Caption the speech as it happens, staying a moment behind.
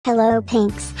Hello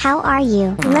Pinks, how are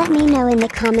you? Let me know in the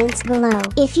comments below.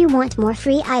 If you want more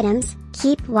free items,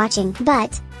 keep watching.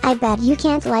 But, I bet you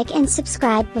can't like and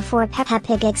subscribe before Peppa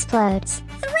Pig explodes.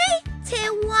 3,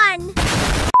 2, 1.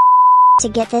 To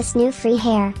get this new free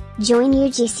hair, join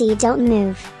UGC Don't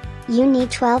Move. You need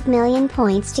 12 million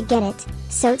points to get it,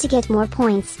 so to get more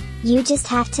points, you just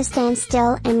have to stand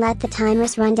still and let the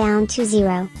timers run down to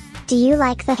 0. Do you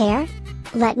like the hair?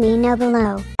 Let me know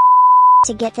below.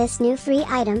 To get this new free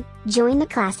item, join the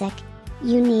Classic.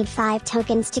 You need 5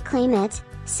 tokens to claim it,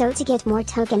 so to get more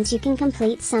tokens you can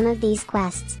complete some of these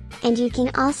quests, and you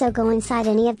can also go inside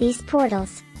any of these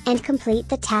portals, and complete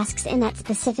the tasks in that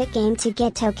specific game to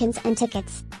get tokens and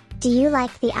tickets. Do you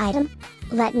like the item?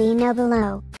 Let me know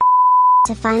below.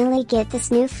 To finally get this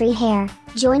new free hair,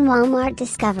 join Walmart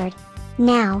Discovered.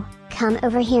 Now, come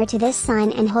over here to this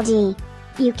sign and hold E.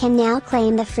 You can now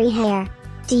claim the free hair.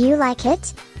 Do you like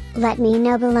it? Let me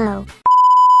know below.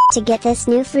 To get this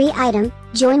new free item,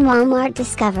 join Walmart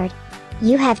Discovered.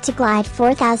 You have to glide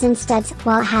 4,000 studs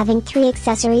while having 3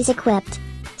 accessories equipped.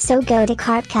 So go to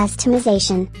Cart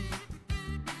Customization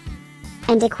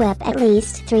and equip at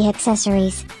least 3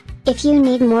 accessories. If you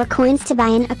need more coins to buy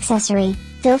an accessory,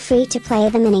 feel free to play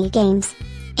the mini games.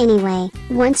 Anyway,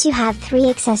 once you have 3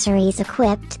 accessories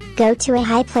equipped, go to a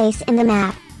high place in the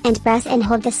map, and press and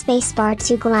hold the spacebar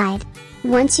to glide.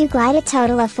 Once you glide a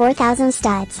total of 4,000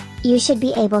 studs, you should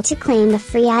be able to claim the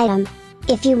free item.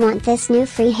 If you want this new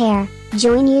free hair,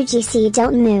 join UGC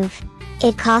Don't Move.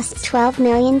 It costs 12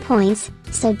 million points,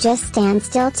 so just stand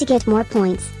still to get more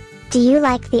points. Do you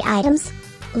like the items?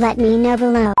 Let me know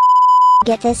below.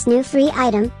 Get this new free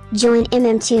item, join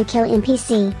MM2 Kill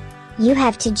NPC. You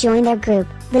have to join their group,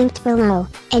 linked below,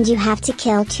 and you have to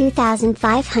kill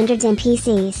 2,500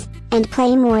 NPCs, and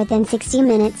play more than 60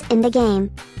 minutes in the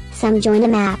game. Some join a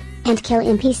map, and kill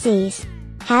NPCs.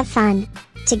 Have fun!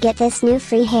 To get this new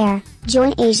free hair,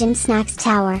 join Asian Snacks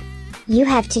Tower. You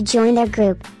have to join their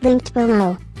group, linked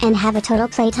below, and have a total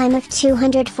playtime of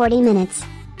 240 minutes.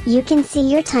 You can see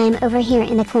your time over here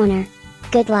in the corner.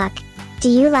 Good luck! Do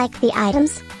you like the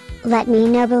items? Let me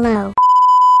know below.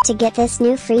 To get this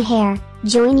new free hair,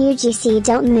 join UGC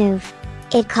Don't Move.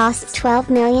 It costs 12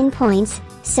 million points,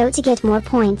 so to get more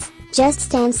points, just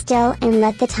stand still and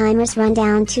let the timers run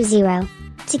down to 0.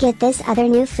 To get this other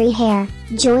new free hair,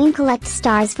 join Collect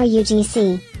Stars for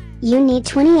UGC. You need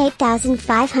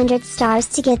 28,500 stars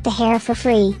to get the hair for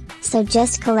free, so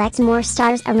just collect more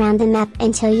stars around the map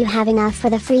until you have enough for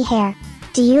the free hair.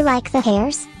 Do you like the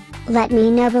hairs? Let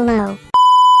me know below.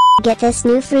 Get this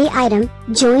new free item,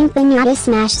 join Pinata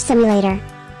Smash Simulator.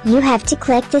 You have to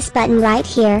click this button right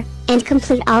here, and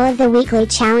complete all of the weekly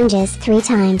challenges 3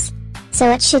 times. So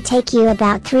it should take you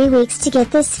about 3 weeks to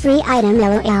get this free item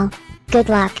LOL. Good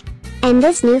luck! And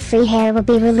this new free hair will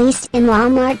be released in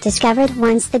Walmart Discovered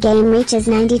once the game reaches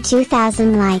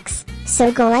 92,000 likes,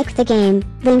 so go like the game,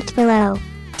 linked below.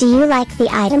 Do you like the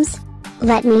items?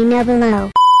 Let me know below.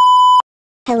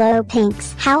 Hello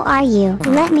Pinks, how are you?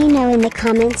 Let me know in the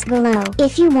comments below.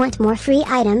 If you want more free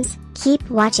items, keep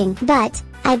watching. But,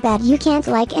 I bet you can't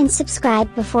like and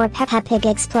subscribe before Peppa Pig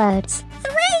explodes.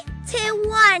 3, 2,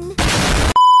 1.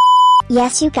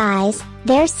 Yes you guys,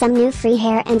 there's some new free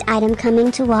hair and item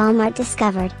coming to Walmart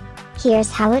Discovered.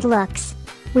 Here's how it looks.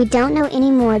 We don't know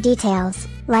any more details,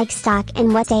 like stock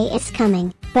and what day it's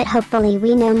coming, but hopefully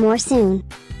we know more soon.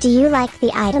 Do you like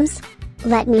the items?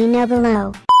 Let me know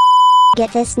below.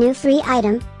 Get this new free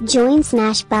item, join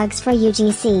Smash Bugs for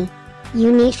UGC.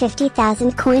 You need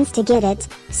 50,000 coins to get it,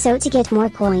 so to get more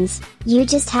coins, you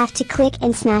just have to click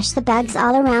and smash the bugs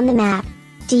all around the map.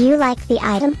 Do you like the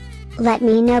item? Let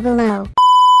me know below.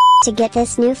 To get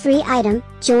this new free item,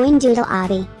 join Doodle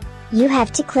Obby. You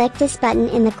have to click this button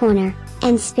in the corner,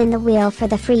 and spin the wheel for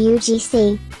the free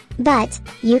UGC. But,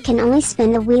 you can only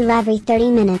spin the wheel every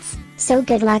 30 minutes, so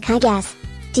good luck I guess.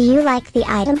 Do you like the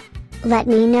item? Let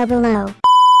me know below.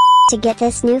 To get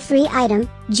this new free item,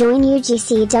 join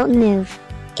UGC Don't Move.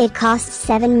 It costs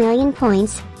 7 million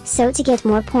points, so to get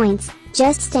more points,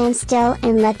 just stand still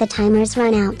and let the timers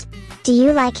run out. Do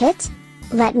you like it?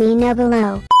 Let me know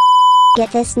below.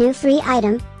 Get this new free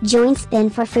item, join Spin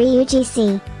for free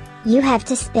UGC. You have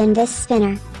to spin this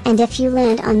spinner, and if you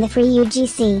land on the free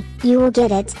UGC, you will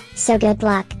get it, so good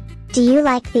luck. Do you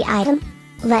like the item?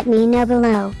 Let me know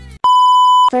below.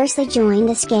 Firstly join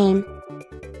this game.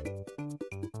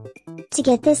 To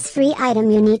get this free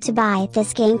item you need to buy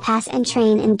this game pass and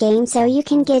train in game so you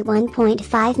can get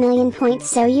 1.5 million points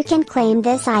so you can claim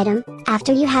this item.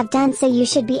 After you have done so you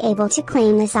should be able to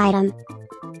claim this item.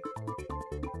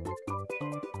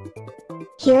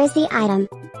 Here is the item.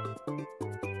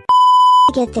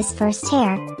 To get this first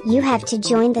hair, you have to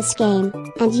join this game,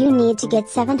 and you need to get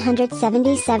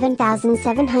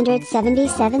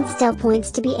 777,777 still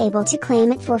points to be able to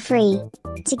claim it for free.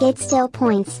 To get still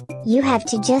points, you have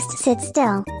to just sit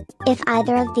still. If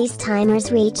either of these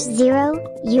timers reach 0,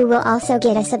 you will also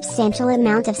get a substantial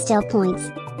amount of still points.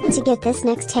 To get this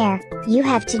next hair, you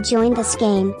have to join this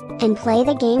game, and play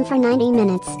the game for 90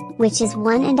 minutes, which is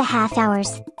 1.5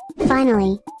 hours.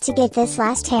 Finally, to get this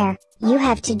last hair, you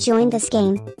have to join this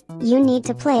game. You need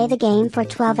to play the game for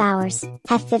 12 hours,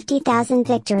 have 50,000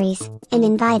 victories, and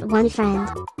invite one friend.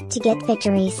 To get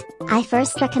victories, I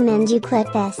first recommend you click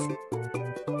this.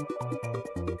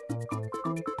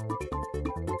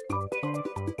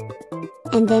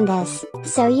 And then this,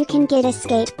 so you can get a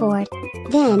skateboard.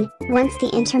 Then, once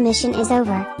the intermission is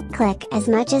over, click as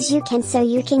much as you can so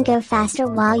you can go faster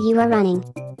while you are running.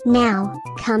 Now,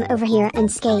 come over here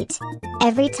and skate.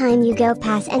 Every time you go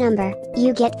past a number,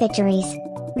 you get victories.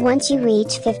 Once you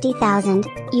reach 50,000,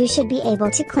 you should be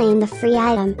able to claim the free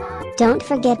item. Don't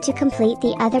forget to complete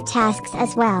the other tasks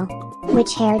as well.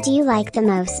 Which hair do you like the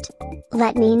most?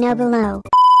 Let me know below.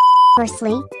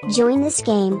 Firstly, join this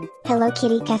game, Hello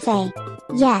Kitty Cafe.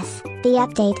 Yes, the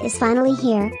update is finally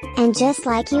here, and just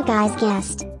like you guys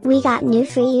guessed, we got new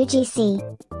free UGC.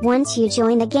 Once you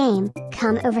join the game,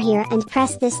 come over here and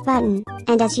press this button,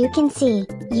 and as you can see,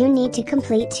 you need to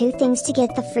complete 2 things to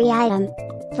get the free item.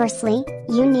 Firstly,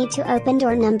 you need to open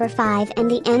door number 5 in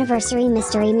the Anniversary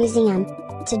Mystery Museum.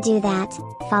 To do that,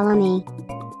 follow me.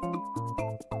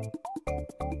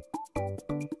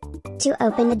 To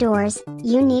open the doors,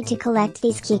 you need to collect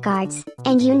these keycards,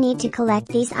 and you need to collect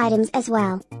these items as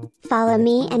well. Follow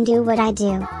me and do what I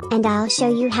do, and I'll show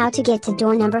you how to get to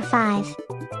door number 5.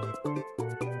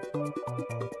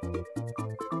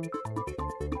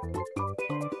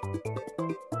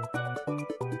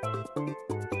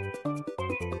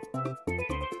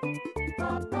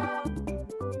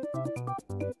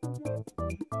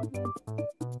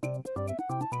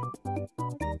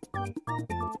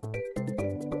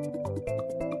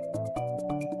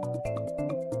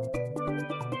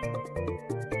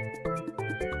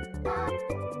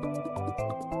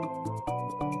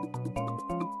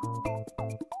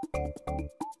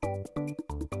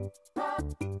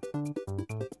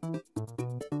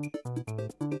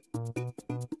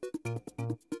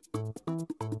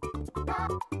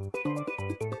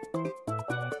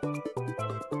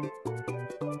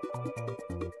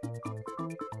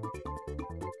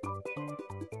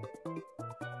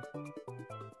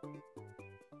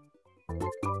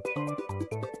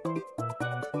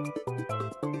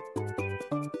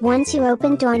 Once you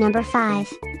open door number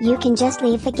 5, you can just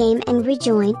leave the game and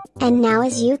rejoin, and now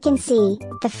as you can see,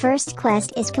 the first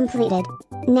quest is completed.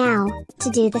 Now,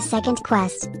 to do the second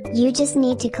quest, you just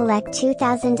need to collect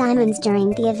 2,000 diamonds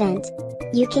during the event.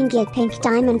 You can get pink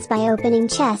diamonds by opening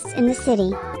chests in the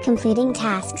city, completing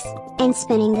tasks, and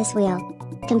spinning this wheel.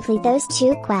 Complete those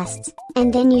 2 quests,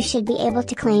 and then you should be able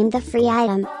to claim the free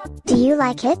item. Do you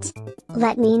like it?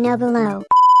 Let me know below.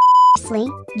 Firstly,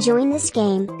 join this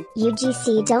game,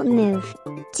 UGC Don't Move.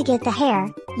 To get the hair,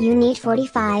 you need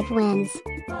 45 wins.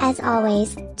 As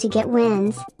always, to get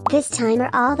wins, this timer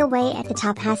all the way at the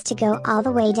top has to go all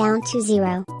the way down to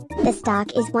 0. The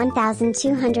stock is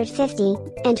 1,250,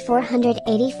 and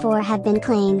 484 have been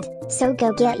claimed, so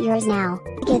go get yours now.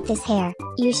 To get this hair,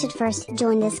 you should first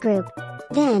join this group.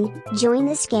 Then, join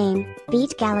this game,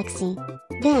 Beat Galaxy.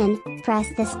 Then, press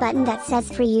this button that says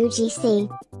Free UGC.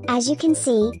 As you can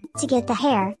see, to get the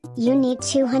hair, you need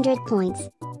 200 points.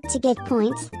 To get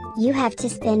points, you have to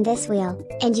spin this wheel,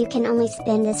 and you can only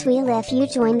spin this wheel if you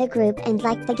join the group and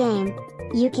like the game.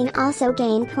 You can also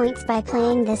gain points by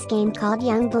playing this game called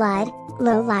Young Blood,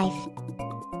 Low Life.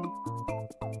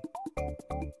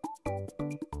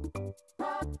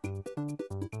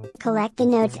 Collect the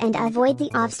notes and avoid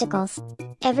the obstacles.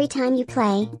 Every time you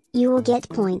play, you will get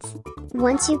points.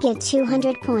 Once you get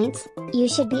 200 points, you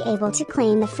should be able to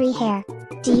claim the free hair.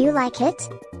 Do you like it?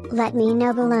 Let me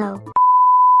know below.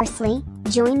 Firstly,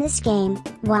 join this game,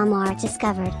 Walmart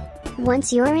Discovered.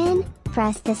 Once you're in,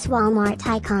 press this Walmart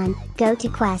icon, go to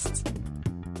quests.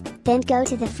 Then go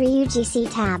to the free UGC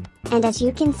tab, and as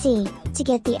you can see, to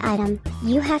get the item,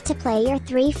 you have to play your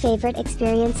 3 favorite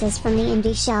experiences from the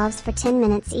indie shelves for 10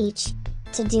 minutes each.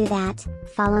 To do that,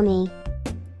 follow me.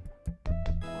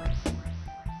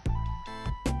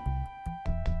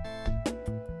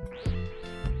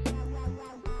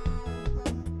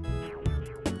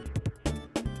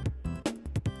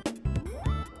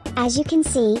 As you can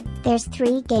see, there's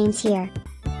 3 games here.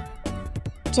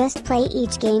 Just play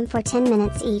each game for 10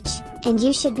 minutes each, and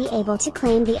you should be able to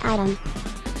claim the item.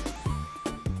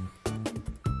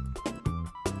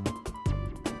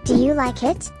 you like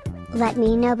it? Let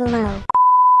me know below.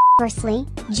 Firstly,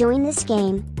 join this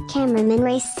game, Cameraman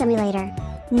Race Simulator.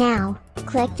 Now,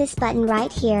 click this button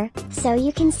right here, so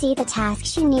you can see the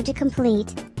tasks you need to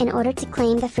complete, in order to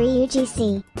claim the free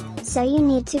UGC. So you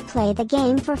need to play the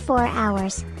game for 4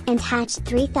 hours, and hatch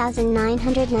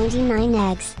 3,999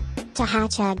 eggs. To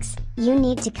hatch eggs, you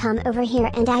need to come over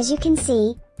here, and as you can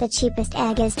see, the cheapest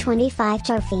egg is 25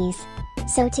 trophies.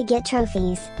 So to get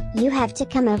trophies, you have to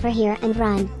come over here and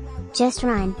run. Just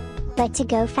run. But to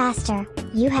go faster,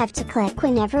 you have to click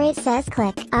whenever it says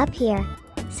click up here.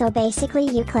 So basically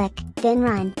you click, then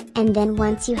run, and then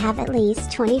once you have at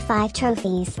least 25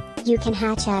 trophies, you can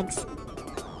hatch eggs.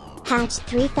 Hatch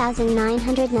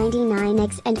 3,999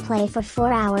 eggs and play for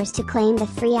 4 hours to claim the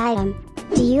free item.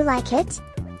 Do you like it?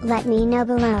 Let me know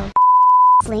below.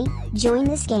 Lastly, join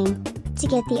this game. To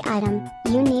get the item,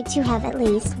 you need to have at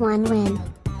least 1 win.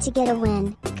 To get a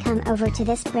win, come over to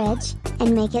this bridge,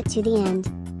 and make it to the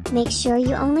end. Make sure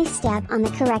you only step on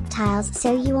the correct tiles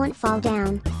so you won't fall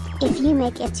down. If you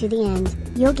make it to the end,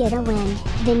 you'll get a win,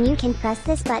 then you can press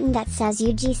this button that says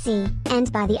UGC,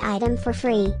 and buy the item for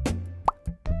free.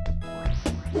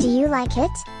 Do you like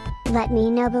it? Let me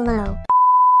know below.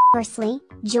 Firstly,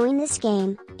 join this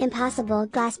game, Impossible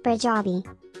Glass Bridge Obby.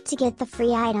 To get the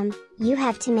free item, you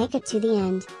have to make it to the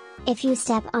end. If you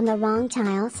step on the wrong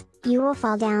tiles, you will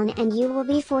fall down and you will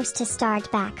be forced to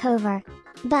start back over.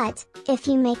 But, if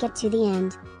you make it to the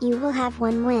end, you will have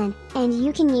 1 win, and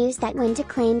you can use that win to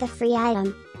claim the free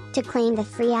item. To claim the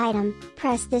free item,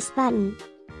 press this button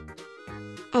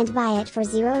and buy it for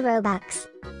 0 Robux.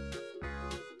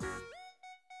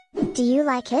 Do you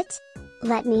like it?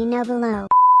 Let me know below.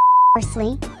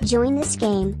 Firstly, join this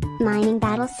game, Mining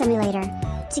Battle Simulator.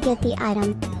 To get the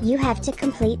item, you have to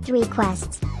complete 3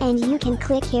 quests, and you can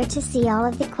click here to see all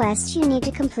of the quests you need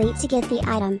to complete to get the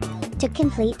item. To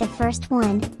complete the first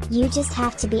one, you just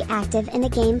have to be active in the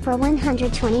game for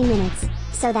 120 minutes,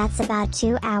 so that's about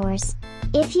 2 hours.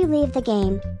 If you leave the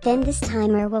game, then this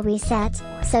timer will reset,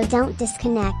 so don't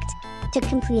disconnect. To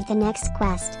complete the next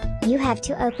quest, you have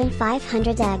to open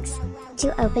 500 eggs.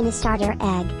 To open a starter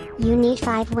egg, you need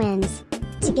 5 wins.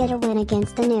 To get a win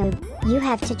against the noob, you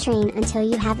have to train until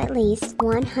you have at least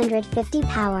 150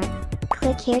 power.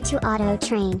 Click here to auto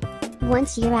train.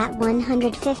 Once you're at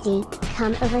 150,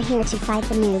 come over here to fight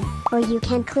the noob, or you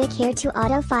can click here to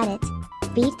auto fight it.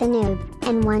 Beat the noob,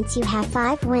 and once you have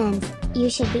 5 wins, you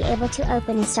should be able to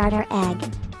open a starter egg.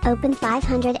 Open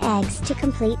 500 eggs to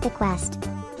complete the quest.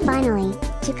 Finally,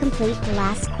 to complete the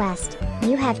last quest,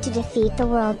 you have to defeat the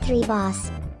World 3 boss.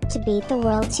 To beat the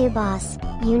World 2 boss,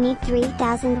 you need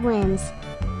 3,000 wins.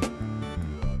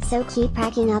 So keep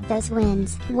racking up those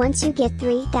wins. Once you get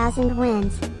 3,000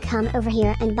 wins, come over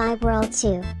here and buy World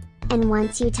 2. And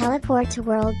once you teleport to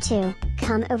World 2,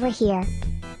 come over here.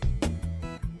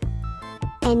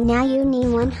 And now you need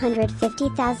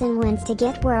 150,000 wins to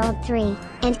get World 3,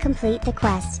 and complete the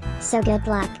quest, so good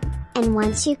luck. And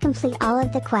once you complete all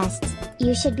of the quests,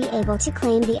 you should be able to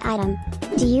claim the item.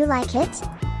 Do you like it?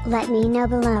 Let me know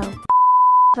below.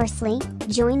 Firstly,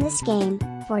 join this game,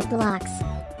 Roblox.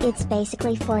 It's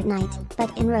basically Fortnite,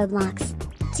 but in Roblox.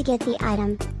 To get the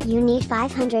item, you need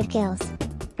 500 kills.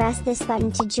 Press this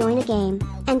button to join a game,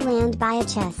 and land by a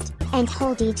chest, and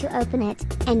hold E to open it,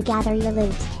 and gather your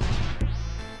loot.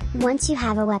 Once you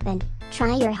have a weapon,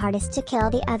 try your hardest to kill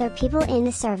the other people in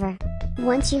the server.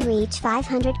 Once you reach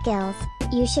 500 kills,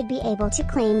 you should be able to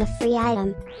claim the free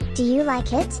item. Do you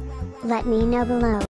like it? Let me know below.